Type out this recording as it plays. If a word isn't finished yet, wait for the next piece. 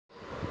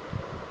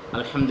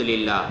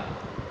அல்ஹம்துலில்லாஹ்.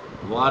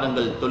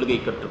 வாருங்கள் தொழுகை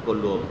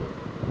கற்றுக்கொள்வோம்.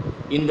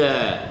 இந்த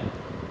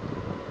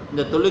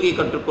தொழுகை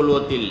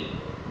கற்றுக்கொள்வதில்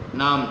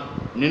நாம்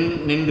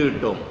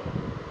நின்றுவிட்டோம்.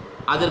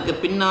 அதற்கு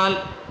பின்னால்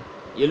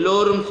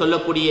எல்லோரும்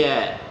சொல்லக்கூடிய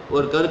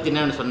ஒரு கருத்து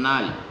என்னன்னு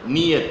சொன்னால்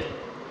நியத்.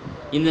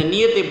 இந்த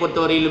நியத்தை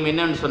பொறுத்தவரையிலும்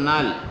என்னன்னு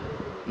சொன்னால்,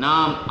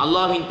 நாம்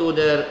அல்லாஹ்வின்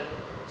தூதர்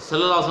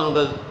ஸல்லல்லாஹு அலைஹி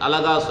வஸல்லம்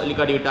அழகாக சொல்லி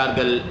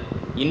காட்டிவிட்டார்கள்,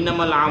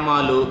 இன்னமல்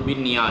ஆமாலு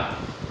பின்னியாத்,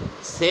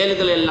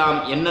 செயல்கள் எல்லாம்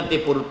எண்ணத்தை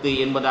பொறுத்து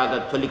என்பதாக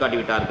சொல்லி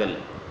காட்டிவிட்டார்கள்.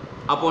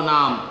 அப்போது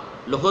நாம்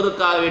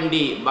லொஹருக்காக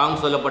வேண்டி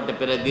பாங் சொல்லப்பட்ட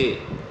பிறகு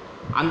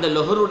அந்த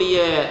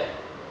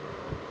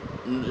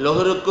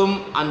லொஹருக்கும்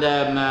அந்த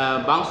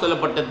பாங்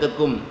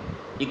சொல்லப்பட்டதுக்கும்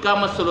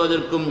இக்காமத்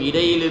சொல்வதற்கும்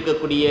இடையில்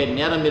இருக்கக்கூடிய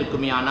நேரம்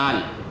இருக்குமே, ஆனால்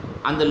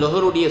அந்த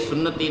லொஹருடைய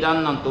சுன்னத்தை தான்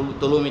நாம்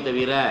தொழுவோமே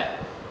தவிர,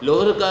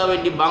 லொஹருக்காக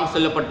வேண்டி பாங்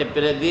சொல்லப்பட்ட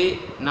பிறகு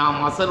நாம்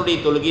அசருடைய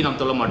தொழுகை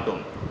நாம் தொழ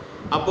மாட்டோம்.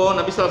 அப்போது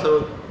நபி ஸல்லல்லாஹு அலைஹி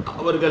வஸல்லம்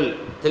அவர்கள்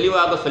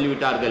தெளிவாக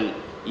சொல்லிவிட்டார்கள்,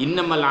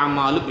 இன்னமல்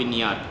ஆமாலு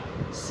பின்னியாத்,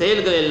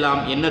 செயல்கள்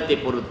எல்லாம் எண்ணத்தை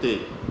பொறுத்து.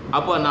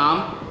 அப்போ நாம்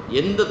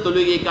எந்த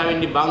தொழுகைக்காக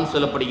வேண்டி பாங்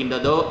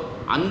சொல்லப்படுகின்றதோ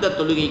அந்த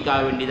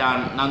தொழுகைக்காக வேண்டி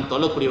தான் நாம்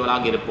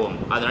தொழக்கூடியவர்களாக இருப்போம்.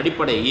 அதன்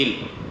அடிப்படையில்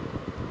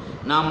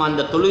நாம்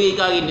அந்த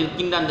தொழுகைக்காக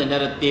நிற்கின்ற அந்த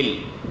நேரத்தில்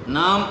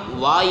நாம்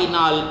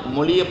வாயினால்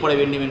மொழியப்பட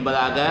வேண்டும்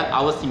என்பதாக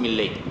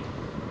அவசியமில்லை.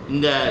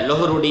 இந்த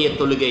லொஹருடைய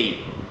தொழுகை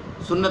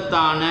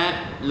சுன்னத்தான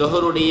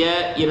லொஹருடைய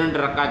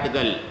 2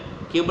 ரக்காத்துகள்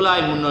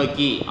கிப்லாய்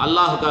முன்னோக்கி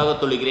அல்லாஹுக்காக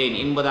தொழுகிறேன்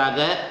என்பதாக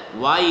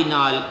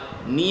வாயினால்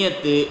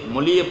நியத்து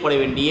மொழியப்பட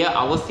வேண்டிய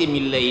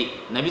அவசியமில்லை.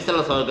 நபி ஸல்லல்லாஹு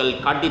அலைஹி வஸல்லம் அவர்கள்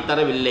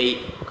காட்டித்தரவில்லை.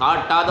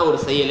 காட்டாத ஒரு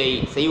செயலை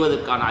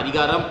செய்வதற்கான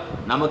அதிகாரம்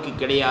நமக்கு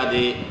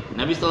கிடையாது.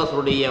 நபி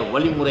ஸல்லல்லாஹு அலைஹி வஸல்லம்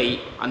வழிமுறை,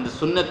 அந்த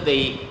சுன்னத்தை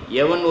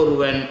எவன்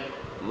ஒருவன்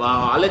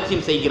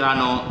அலட்சியம்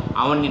செய்கிறானோ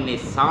அவன் என்னை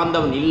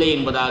சார்ந்தவன் இல்லை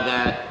என்பதாக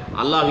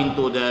அல்லாஹ்வின்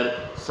தூதர்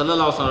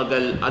ஸல்லல்லாஹு அலைஹி வஸல்லம்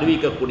அவர்கள்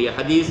அறிவிக்கக்கூடிய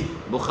ஹதீஸ்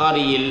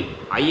புகாரியில்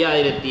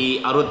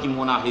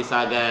 5063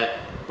 ஹதீஸாக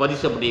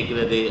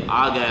பதிசப்பட்டிருக்கிறது.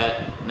 ஆக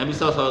நபி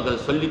ஸல்லல்லாஹு அலைஹி வஸல்லம்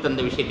அவர்கள் சொல்லி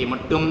தந்த விஷயத்தை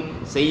மட்டும்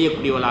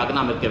செய்யக்கூடியவர்களாக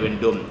நாம் இருக்க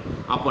வேண்டும்.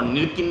 அப்போ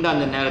நிற்கின்ற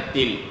அந்த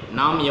நேரத்தில்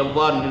நாம்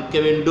எவ்வாறு நிற்க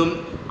வேண்டும்,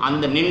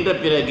 அந்த நின்ற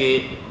பிறகு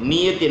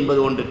நியத் என்பது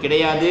ஒன்று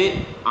கிடையாது.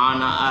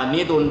 ஆனால்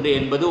நியத்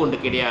ஒன்று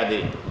கிடையாது.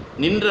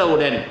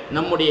 நின்றவுடன்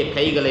நம்முடைய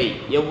கைகளை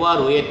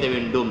எவ்வாறு உயர்த்த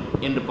வேண்டும்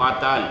என்று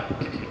பார்த்தால்,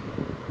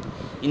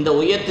 இந்த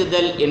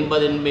உயர்த்துதல்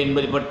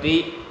என்பதை பற்றி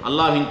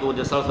அல்லாஹ்வின்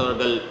தூதர் ஸல்லல்லாஹு அலைஹி வஸல்லம்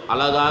அவர்கள்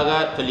அழகாக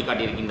சொல்லி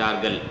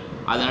காட்டியிருக்கின்றார்கள்.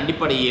 அதன்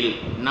அடிப்படையில்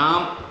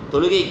நாம்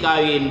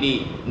தொழுகைக்காக வேண்டி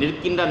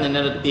நிற்கின்ற அந்த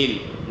நேரத்தில்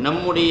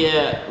நம்முடைய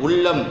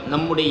உள்ளம்,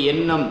 நம்முடைய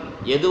எண்ணம்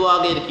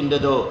எதுவாக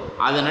இருக்கின்றதோ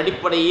அதன்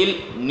அடிப்படையில்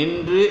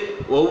நின்று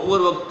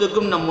ஒவ்வொரு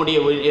வக்துக்கும் நம்முடைய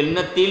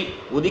எண்ணத்தில்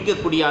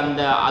உதிக்கக்கூடிய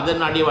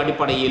அதன்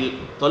அடிப்படையில்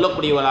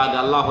தொழக்கூடியவராக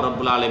அல்லாஹ்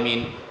ரப்புல்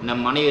ஆலமீன்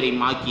நம்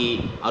அனைவரையும் ஆக்கி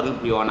அருள்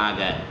புரிவானாக.